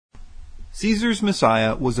Caesar's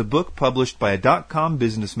Messiah was a book published by a dot-com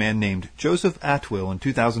businessman named Joseph Atwill in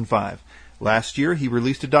 2005. Last year, he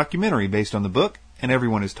released a documentary based on the book, and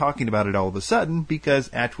everyone is talking about it all of a sudden because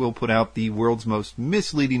Atwill put out the world's most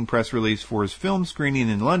misleading press release for his film screening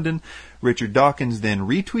in London. Richard Dawkins then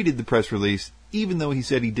retweeted the press release, even though he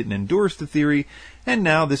said he didn't endorse the theory, and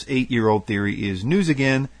now this 8-year-old theory is news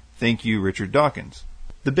again. Thank you, Richard Dawkins.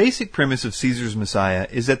 The basic premise of Caesar's Messiah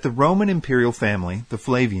is that the Roman imperial family, the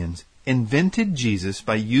Flavians, invented Jesus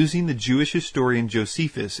by using the Jewish historian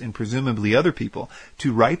Josephus and presumably other people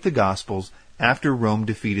to write the Gospels after Rome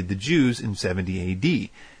defeated the Jews in 70 AD.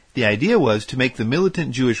 The idea was to make the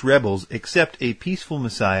militant Jewish rebels accept a peaceful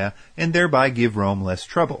Messiah and thereby give Rome less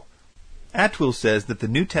trouble. Atwill says that the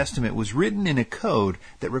New Testament was written in a code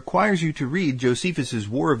that requires you to read Josephus's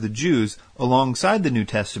War of the Jews alongside the New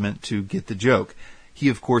Testament to get the joke. He,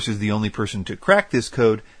 of course, is the only person to crack this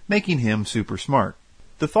code, making him super smart.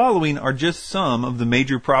 The following are just some of the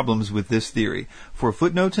major problems with this theory. For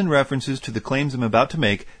footnotes and references to the claims I'm about to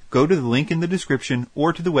make, go to the link in the description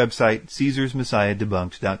or to the website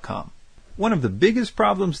CaesarsMessiahDebunked.com. One of the biggest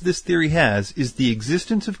problems this theory has is the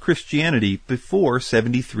existence of Christianity before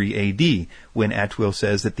 73 AD, when Atwill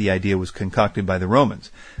says that the idea was concocted by the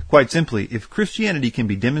Romans. Quite simply, if Christianity can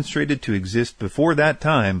be demonstrated to exist before that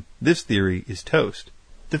time, this theory is toast.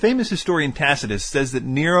 The famous historian Tacitus says that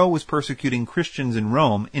Nero was persecuting Christians in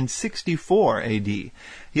Rome in 64 AD.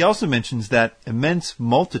 He also mentions that immense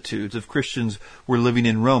multitudes of Christians were living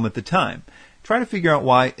in Rome at the time. Try to figure out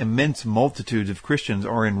why immense multitudes of Christians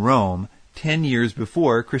are in Rome 10 years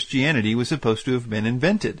before Christianity was supposed to have been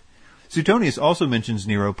invented. Suetonius also mentions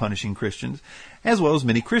Nero punishing Christians, as well as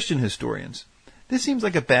many Christian historians. This seems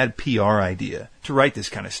like a bad PR idea, to write this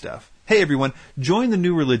kind of stuff. Hey everyone, join the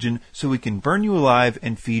new religion so we can burn you alive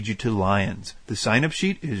and feed you to lions. The sign-up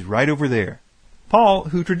sheet is right over there. Paul,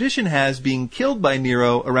 who tradition has being killed by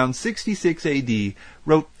Nero around 66 AD,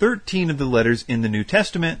 wrote 13 of the letters in the New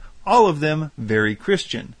Testament, all of them very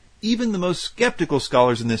Christian. Even the most skeptical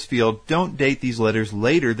scholars in this field don't date these letters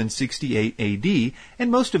later than 68 AD,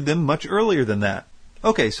 and most of them much earlier than that.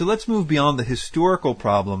 Okay, so let's move beyond the historical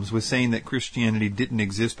problems with saying that Christianity didn't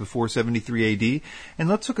exist before 73 AD, and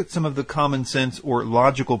let's look at some of the common sense or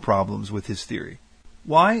logical problems with his theory.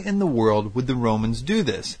 Why in the world would the Romans do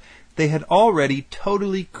this? They had already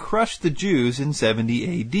totally crushed the Jews in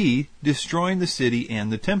 70 AD, destroying the city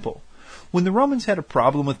and the temple. When the Romans had a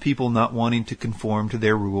problem with people not wanting to conform to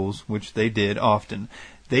their rules, which they did often,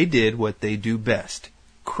 they did what they do best: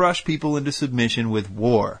 crush people into submission with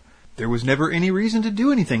war. There was never any reason to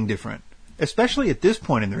do anything different, especially at this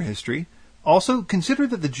point in their history. Also, consider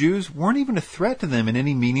that the Jews weren't even a threat to them in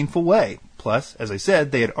any meaningful way. Plus, as I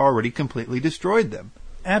said, they had already completely destroyed them.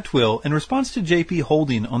 Atwill, in response to J.P.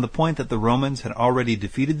 Holding on the point that the Romans had already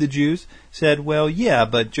defeated the Jews, said, well, yeah,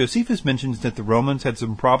 but Josephus mentions that the Romans had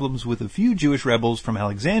some problems with a few Jewish rebels from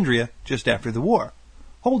Alexandria just after the war.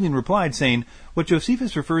 Holding replied, saying, what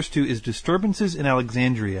Josephus refers to is disturbances in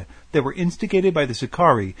Alexandria that were instigated by the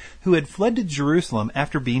Sicarii, who had fled to Jerusalem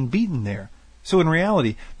after being beaten there. So in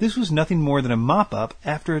reality, this was nothing more than a mop-up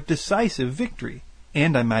after a decisive victory.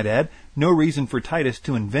 And, I might add, no reason for Titus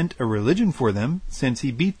to invent a religion for them, since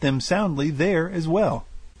he beat them soundly there as well.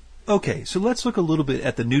 Okay, so let's look a little bit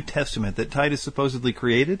at the New Testament that Titus supposedly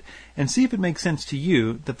created, and see if it makes sense to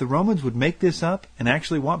you that the Romans would make this up and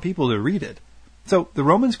actually want people to read it. So, the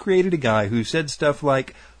Romans created a guy who said stuff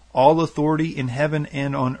like, all authority in heaven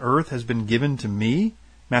and on earth has been given to me,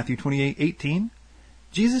 Matthew 28:18.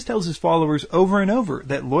 Jesus tells his followers over and over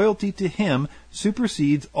that loyalty to him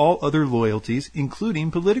supersedes all other loyalties,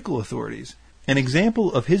 including political authorities. An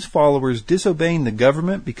example of his followers disobeying the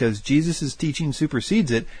government because Jesus' teaching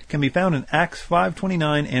supersedes it can be found in Acts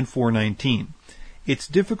 5:29 and 4:19. It's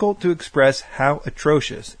difficult to express how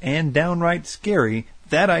atrocious and downright scary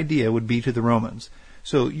that idea would be to the Romans.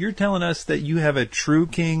 So you're telling us that you have a true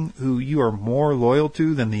king who you are more loyal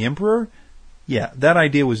to than the emperor? Yeah, that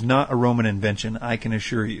idea was not a Roman invention, I can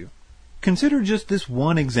assure you. Consider just this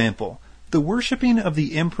one example. The worshipping of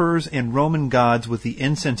the emperors and Roman gods with the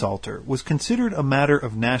incense altar was considered a matter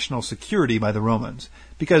of national security by the Romans,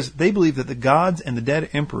 because they believed that the gods and the dead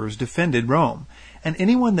emperors defended Rome, and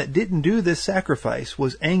anyone that didn't do this sacrifice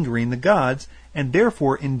was angering the gods and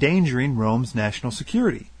therefore endangering Rome's national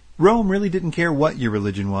security. Rome really didn't care what your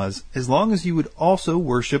religion was, as long as you would also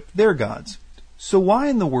worship their gods. So why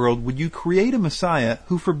in the world would you create a Messiah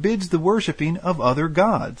who forbids the worshipping of other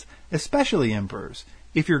gods, especially emperors,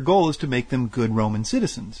 if your goal is to make them good Roman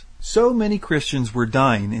citizens? So many Christians were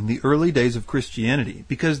dying in the early days of Christianity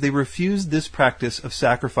because they refused this practice of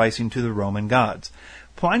sacrificing to the Roman gods.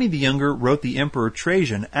 Pliny the Younger wrote the Emperor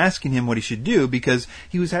Trajan asking him what he should do because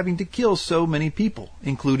he was having to kill so many people,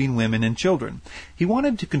 including women and children. He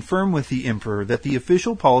wanted to confirm with the emperor that the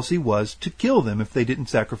official policy was to kill them if they didn't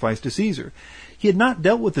sacrifice to Caesar. He had not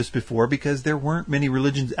dealt with this before because there weren't many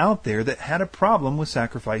religions out there that had a problem with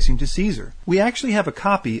sacrificing to Caesar. We actually have a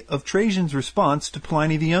copy of Trajan's response to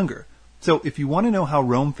Pliny the Younger. So if you want to know how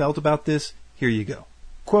Rome felt about this, here you go.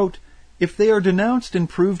 Quote, "If they are denounced and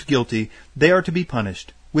proved guilty, they are to be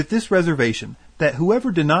punished, with this reservation, that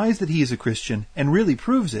whoever denies that he is a Christian and really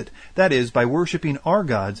proves it, that is, by worshipping our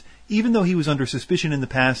gods, even though he was under suspicion in the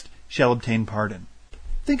past, shall obtain pardon."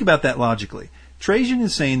 Think about that logically. Trajan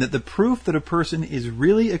is saying that the proof that a person is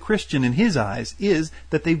really a Christian in his eyes is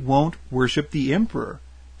that they won't worship the emperor.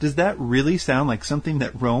 Does that really sound like something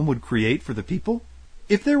that Rome would create for the people?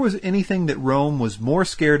 If there was anything that Rome was more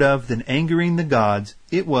scared of than angering the gods,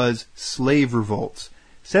 it was slave revolts.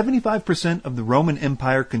 75% of the Roman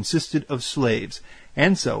Empire consisted of slaves,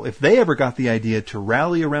 and so if they ever got the idea to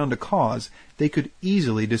rally around a cause, they could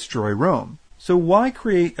easily destroy Rome. So why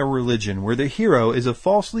create a religion where the hero is a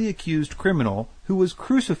falsely accused criminal who was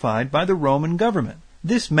crucified by the Roman government?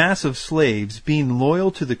 This mass of slaves being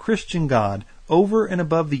loyal to the Christian God over and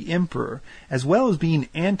above the emperor, as well as being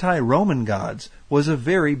anti-Roman gods, was a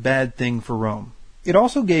very bad thing for Rome. It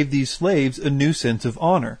also gave these slaves a new sense of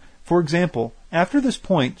honor. For example, after this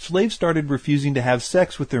point, slaves started refusing to have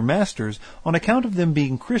sex with their masters on account of them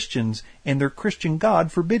being Christians and their Christian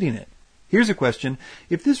God forbidding it. Here's a question.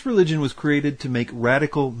 If this religion was created to make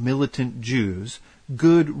radical, militant Jews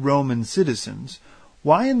good Roman citizens,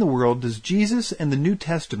 why in the world does Jesus and the New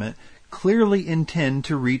Testament clearly intend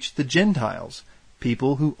to reach the Gentiles,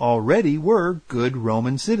 people who already were good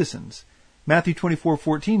Roman citizens? Matthew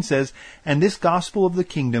 24:14 says, "And this gospel of the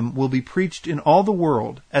kingdom will be preached in all the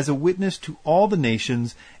world as a witness to all the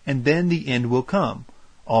nations, and then the end will come."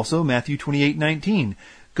 Also Matthew 28:19,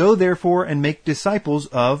 "Go therefore and make disciples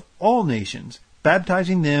of all nations,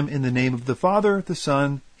 baptizing them in the name of the Father, the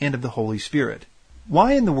Son, and of the Holy Spirit."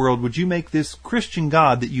 Why in the world would you make this Christian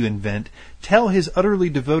God that you invent tell his utterly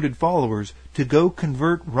devoted followers to go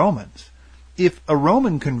convert Romans? If a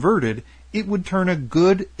Roman converted, it would turn a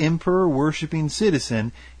good emperor-worshipping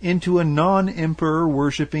citizen into a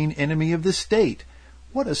non-emperor-worshipping enemy of the state.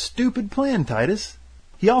 What a stupid plan, Titus!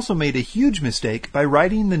 He also made a huge mistake by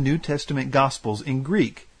writing the New Testament Gospels in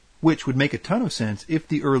Greek, which would make a ton of sense if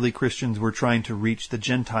the early Christians were trying to reach the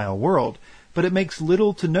Gentile world, but it makes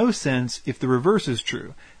little to no sense if the reverse is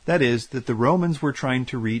true, that is, that the Romans were trying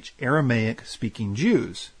to reach Aramaic-speaking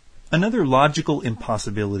Jews. Another logical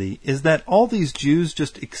impossibility is that all these Jews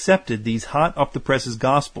just accepted these hot-off-the-presses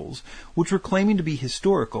Gospels, which were claiming to be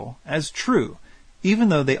historical, as true, even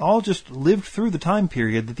though they all just lived through the time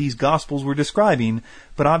period that these Gospels were describing,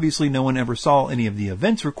 but obviously no one ever saw any of the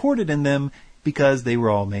events recorded in them because they were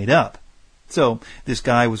all made up. So, this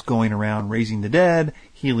guy was going around raising the dead,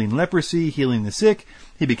 healing leprosy, healing the sick.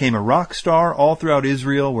 He became a rock star all throughout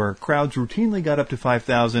Israel where crowds routinely got up to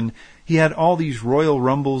 5,000. He had all these royal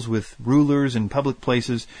rumbles with rulers in public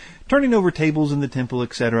places, turning over tables in the temple,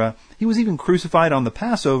 etc. He was even crucified on the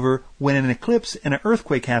Passover when an eclipse and an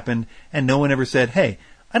earthquake happened, and no one ever said, "Hey,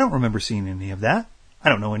 I don't remember seeing any of that. I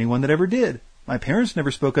don't know anyone that ever did. My parents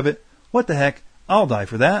never spoke of it. What the heck? I'll die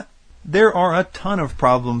for that." There are a ton of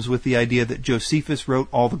problems with the idea that Josephus wrote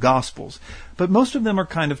all the Gospels, but most of them are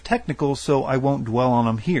kind of technical, so I won't dwell on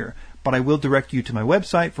them here. But I will direct you to my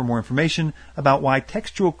website for more information about why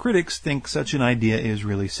textual critics think such an idea is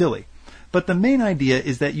really silly. But the main idea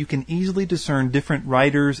is that you can easily discern different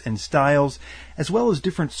writers and styles, as well as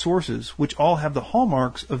different sources, which all have the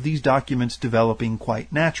hallmarks of these documents developing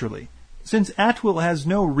quite naturally. Since Atwill has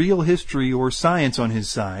no real history or science on his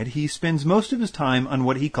side, he spends most of his time on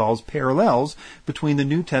what he calls parallels between the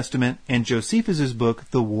New Testament and Josephus's book,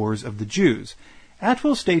 The Wars of the Jews.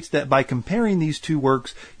 Atwill states that by comparing these two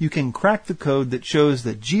works, you can crack the code that shows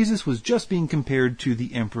that Jesus was just being compared to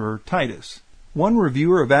the Emperor Titus. One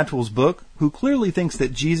reviewer of Atwill's book, who clearly thinks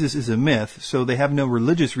that Jesus is a myth, so they have no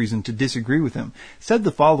religious reason to disagree with him, said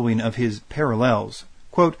the following of his parallels.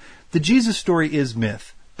 Quote, "The Jesus story is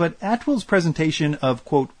myth. But Atwill's presentation of,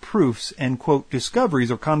 quote, proofs and, quote, discoveries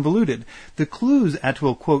are convoluted. The clues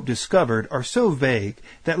Atwill, quote, discovered are so vague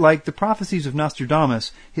that, like the prophecies of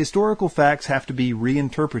Nostradamus, historical facts have to be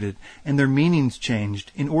reinterpreted and their meanings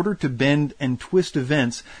changed in order to bend and twist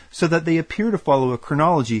events so that they appear to follow a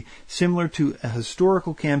chronology similar to a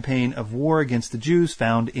historical campaign of war against the Jews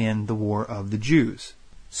found in the War of the Jews."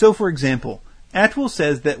 So, for example, Atwill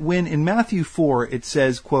says that when in Matthew 4 it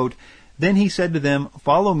says, quote, "Then he said to them,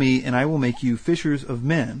 'Follow me, and I will make you fishers of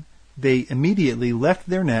men,' they immediately left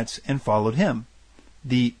their nets and followed him."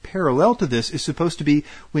 The parallel to this is supposed to be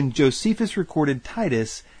when Josephus recorded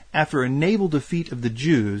Titus, after a naval defeat of the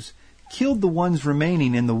Jews, killed the ones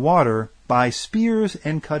remaining in the water by spears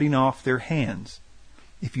and cutting off their hands.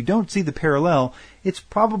 If you don't see the parallel, it's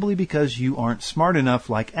probably because you aren't smart enough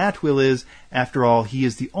like Atwill is. After all, he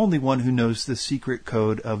is the only one who knows the secret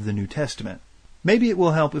code of the New Testament. Maybe it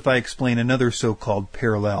will help if I explain another so-called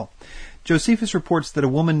parallel. Josephus reports that a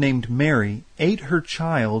woman named Mary ate her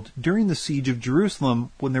child during the siege of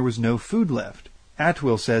Jerusalem when there was no food left.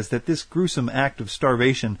 Atwill says that this gruesome act of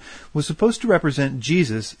starvation was supposed to represent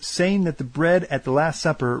Jesus saying that the bread at the Last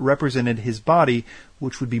Supper represented his body,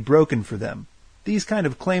 which would be broken for them. These kind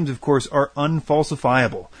of claims, of course, are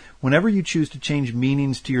unfalsifiable. Whenever you choose to change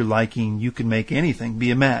meanings to your liking, you can make anything be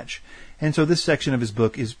a match. And so this section of his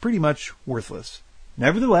book is pretty much worthless.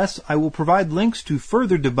 Nevertheless, I will provide links to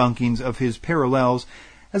further debunkings of his parallels,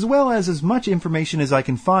 as well as much information as I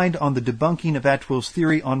can find on the debunking of Atwill's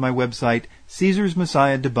theory on my website,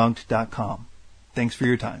 CaesarsMessiahDebunked.com. Thanks for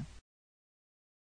your time.